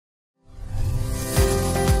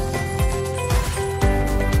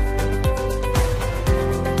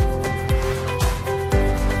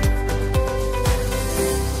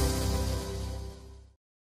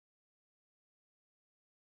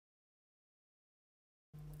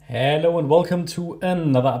Hello and welcome to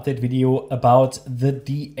another update video about the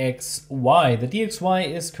DXY. The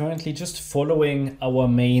DXY is currently just following our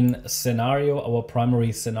main scenario, our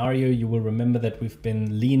primary scenario. You will remember that we've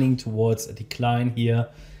been leaning towards a decline here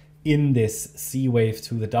in this C wave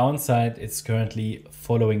to the downside. It's currently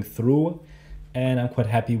following through and I'm quite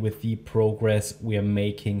happy with the progress we are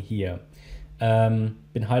making here. Been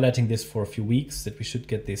highlighting this for a few weeks that we should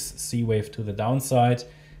get this C wave to the downside,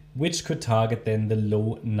 which could target then the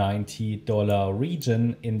low $90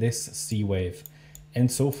 region in this C wave.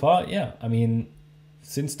 And so far, yeah, I mean,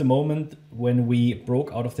 since the moment when we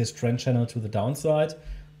broke out of this trend channel to the downside,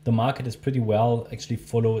 the market has pretty well actually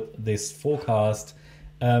followed this forecast.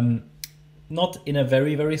 Not in a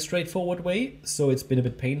very straightforward way. So it's been a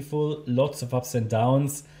bit painful, lots of ups and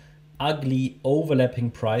downs, ugly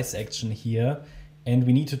overlapping price action here. And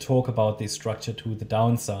we need to talk about this structure to the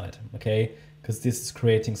downside, okay? Because this is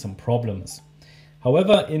creating some problems.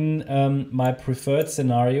 However, in my preferred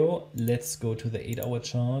scenario, let's go to the 8-hour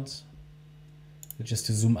chart. Just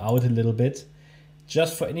to zoom out a little bit,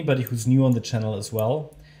 just for anybody who's new on the channel as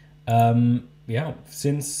well. Yeah,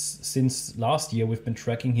 since last year, we've been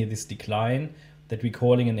tracking here this decline that we're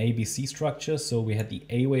calling an ABC structure. So we had the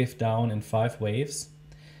A wave down in 5 waves.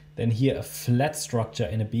 Then here a flat structure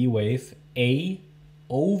in a B wave, A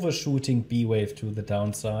overshooting B wave to the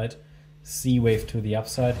downside, C wave to the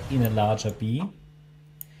upside in a larger B,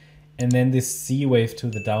 and then this C wave to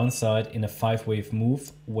the downside in a 5-wave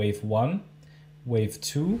move, wave 1, wave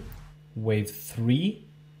 2, wave 3,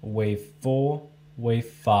 wave 4, wave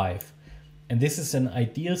 5. And this is an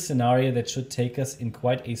ideal scenario that should take us in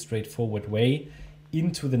quite a straightforward way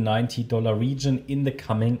into the $90 region in the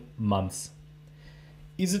coming months.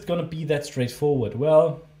 Is it going to be that straightforward?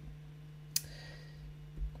 Well,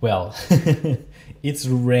 it's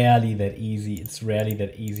rarely that easy. It's rarely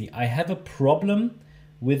that easy. I have a problem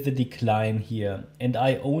with the decline here, and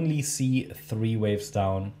I only see 3 waves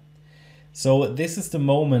down. So this is the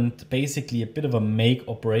moment, basically a bit of a make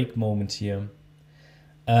or break moment here.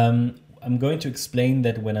 I'm going to explain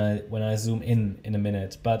that when I zoom in a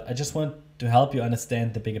minute, but I just want to help you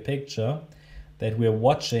understand the bigger picture that we're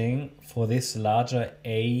watching for this larger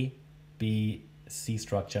A, B, C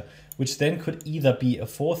structure, which then could either be a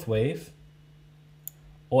 4th wave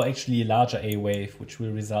or actually a larger A wave, which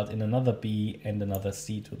will result in another B and another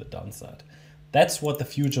C to the downside. That's what the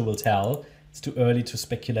future will tell. It's too early to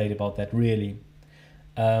speculate about that really.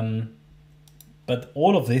 But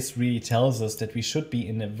all of this really tells us that we should be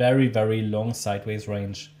in a very long sideways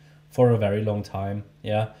range for a very long time.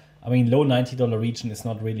 Yeah, I mean, low $90 region is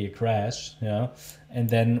not really a crash. Yeah, and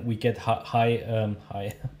then we get high.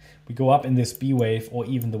 We go up in this B wave or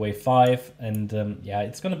even the wave 5, and yeah,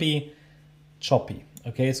 it's going to be choppy.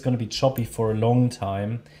 Okay, it's going to be choppy for a long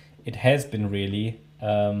time. It has been really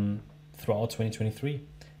throughout 2023,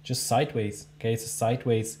 just sideways. Okay, it's a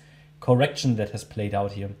sideways correction that has played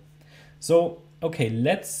out here. So, okay,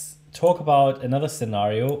 let's talk about another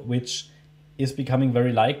scenario which is becoming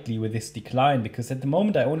very likely with this decline, because at the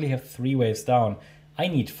moment I only have 3 waves down. I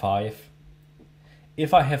need 5.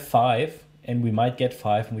 If I have 5, and we might get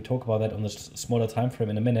 5, and we talk about that on the smaller time frame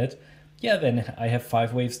in a minute, yeah, then I have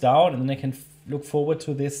 5 waves down, and then I can look forward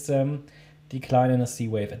to this decline in a C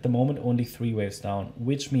wave. At the moment, only 3 waves down,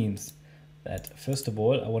 which means that, first of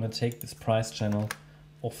all, I want to take this price channel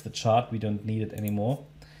off the chart. We don't need it anymore.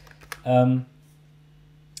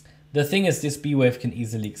 The thing is, this B wave can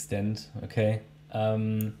easily extend, okay?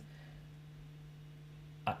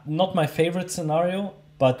 Not my favorite scenario,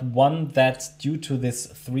 but one that, due to this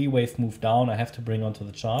 3-wave move down, I have to bring onto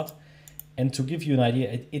the chart. And to give you an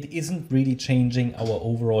idea, it isn't really changing our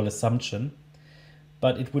overall assumption,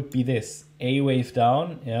 but it would be this: A wave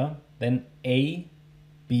down, yeah, then A,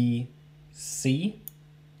 B, C,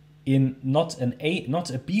 in not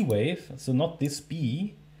a B wave, so not this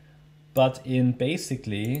B, but in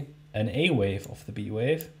basically an A wave of the B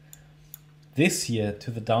wave. This here to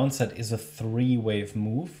the downside is a 3-wave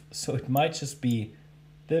move, so it might just be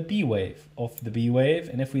the B wave of the B wave.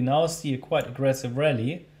 And if we now see a quite aggressive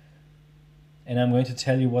rally, and I'm going to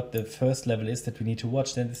tell you what the first level is that we need to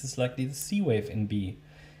watch, then this is likely the C wave in B.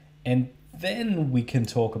 And then we can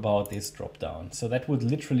talk about this drop down. So that would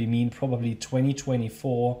literally mean probably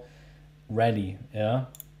 2024 rally. Yeah,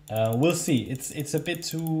 we'll see. It's a bit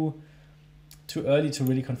too early to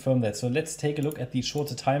really confirm that. So let's take a look at the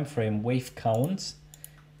shorter time frame wave count,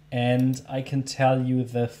 and I can tell you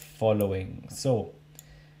the following. So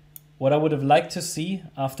what I would have liked to see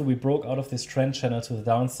after we broke out of this trend channel to the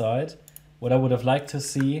downside, what I would have liked to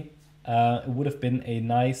see, it would have been a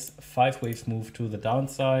nice 5-wave move to the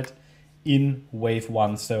downside in wave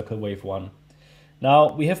 1, circle wave 1.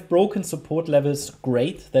 Now we have broken support levels,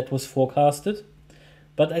 great, that was forecasted,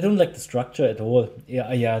 but I don't like the structure at all.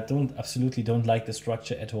 Yeah, absolutely don't like the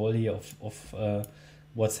structure at all here of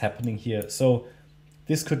what's happening here. So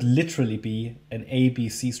this could literally be an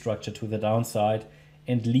ABC structure to the downside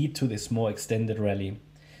and lead to this more extended rally.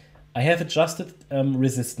 I have adjusted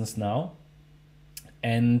resistance now,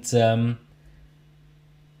 and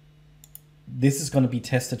this is going to be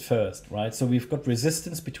tested first, right? So we've got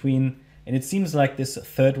resistance between, and it seems like this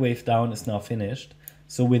third wave down is now finished.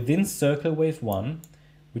 So within circle wave 1,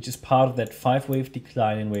 which is part of that 5-wave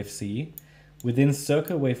decline in wave C, within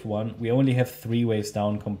circle wave 1, we only have 3 waves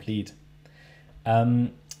down complete.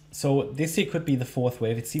 So this here could be the 4th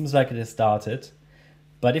wave. It seems like it has started.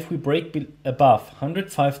 But if we break above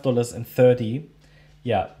 $105.30,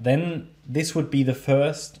 yeah, then this would be the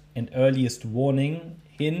first and earliest warning,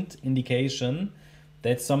 hint, indication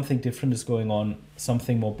that something different is going on,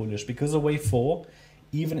 something more bullish. Because a wave 4,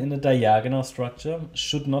 even in a diagonal structure,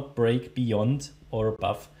 should not break beyond or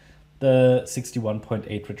above the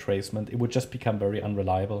 61.8 retracement. It would just become very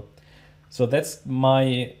unreliable. So that's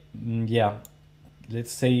my,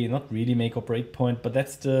 let's say not really make or break point, but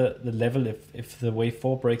that's the level. If the wave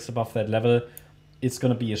 4 breaks above that level, it's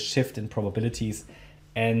going to be a shift in probabilities.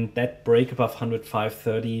 And that break above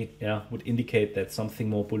 105.30 would indicate that something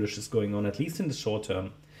more bullish is going on, at least in the short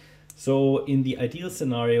term. So in the ideal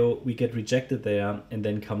scenario, we get rejected there and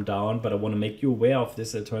then come down. But I want to make you aware of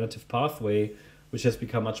this alternative pathway, which has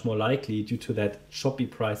become much more likely due to that choppy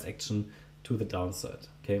price action to the downside.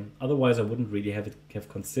 Okay. Otherwise, I wouldn't really have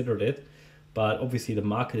considered it. But obviously, the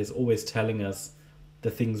market is always telling us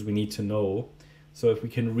the things we need to know. So if we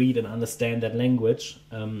can read and understand that language,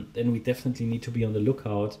 then we definitely need to be on the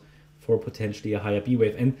lookout for potentially a higher B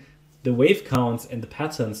wave. And the wave counts and the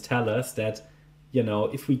patterns tell us that, you know,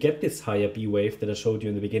 if we get this higher B wave that I showed you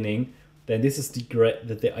in the beginning, then this is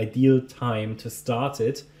the ideal time to start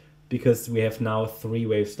it, because we have now 3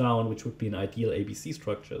 waves down, which would be an ideal ABC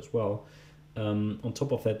structure as well. On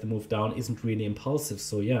top of that, the move down isn't really impulsive.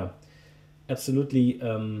 So yeah, absolutely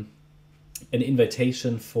an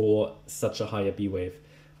invitation for such a higher B wave.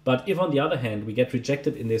 But if on the other hand, we get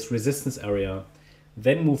rejected in this resistance area,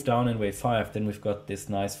 then move down in wave 5, then we've got this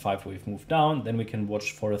nice 5-wave move down, then we can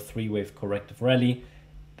watch for a 3-wave corrective rally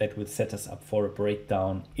that would set us up for a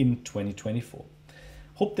breakdown in 2024.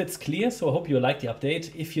 Hope that's clear. So I hope you liked the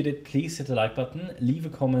update. If you did, please hit the like button, leave a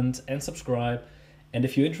comment and subscribe. And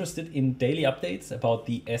if you're interested in daily updates about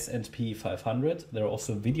the S&P 500, there are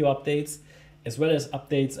also video updates, as well as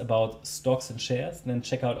updates about stocks and shares. Then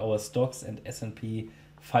check out our stocks and S&P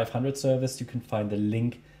 500 service. You can find the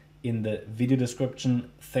link in the video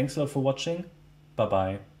description. Thanks a lot for watching.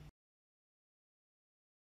 Bye-bye.